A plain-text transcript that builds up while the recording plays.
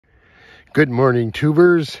Good morning,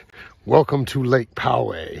 tubers. Welcome to Lake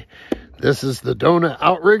Poway. This is the Dona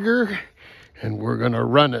Outrigger, and we're going to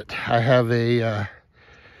run it. I have a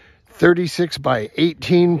 36 by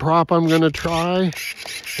 18 prop I'm going to try,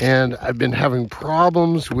 and I've been having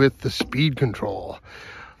problems with the speed control.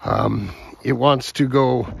 It wants to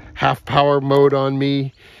go half power mode on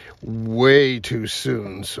me way too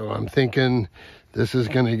soon, so I'm thinking this is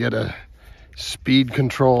going to get a speed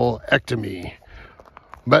control ectomy.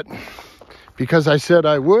 But because I said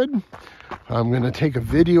I would, I'm going to take a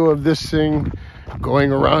video of this thing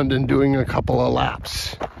going around and doing a couple of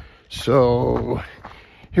laps. So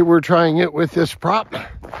here we're trying it with this prop.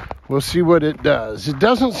 We'll see what it does. It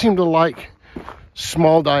doesn't seem to like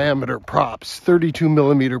small diameter props, 32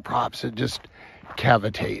 millimeter props. It just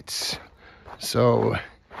cavitates. So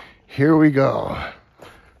here we go.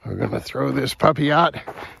 We're going to throw this puppy out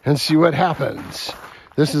and see what happens.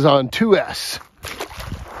 This is on 2S.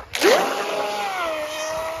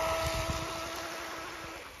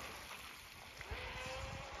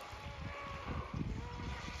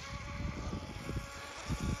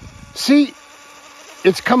 See,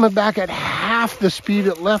 it's coming back at half the speed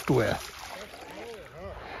it left with.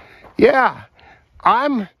 Yeah,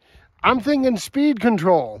 I'm thinking speed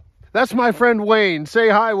control. That's my friend Wayne. Say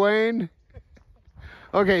hi, Wayne.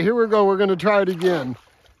 Okay, here we go. We're going to try it again.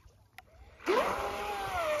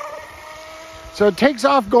 So it takes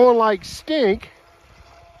off going like stink.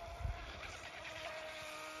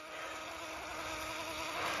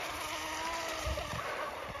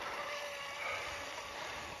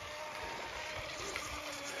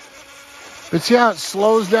 But see how it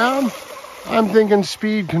slows down? I'm thinking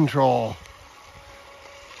speed control.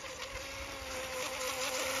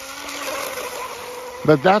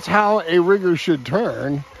 But that's how a rigger should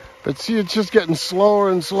turn. But see, it's just getting slower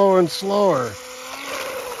and slower and slower.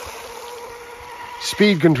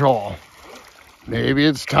 Speed control. Maybe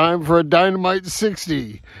it's time for a Dynamite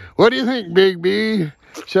 60. What do you think, Big B?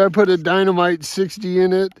 Should I put a Dynamite 60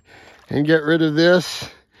 in it and get rid of this?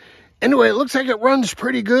 Anyway, it looks like it runs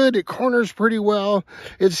pretty good. It corners pretty well.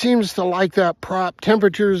 It seems to like that prop.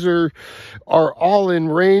 Temperatures are all in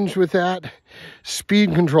range with that.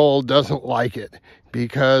 Speed control doesn't like it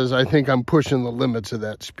because I think I'm pushing the limits of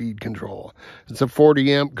that speed control. It's a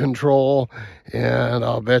 40 amp control, and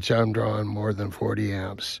I'll bet you I'm drawing more than 40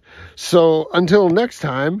 amps. So until next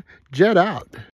time, jet out.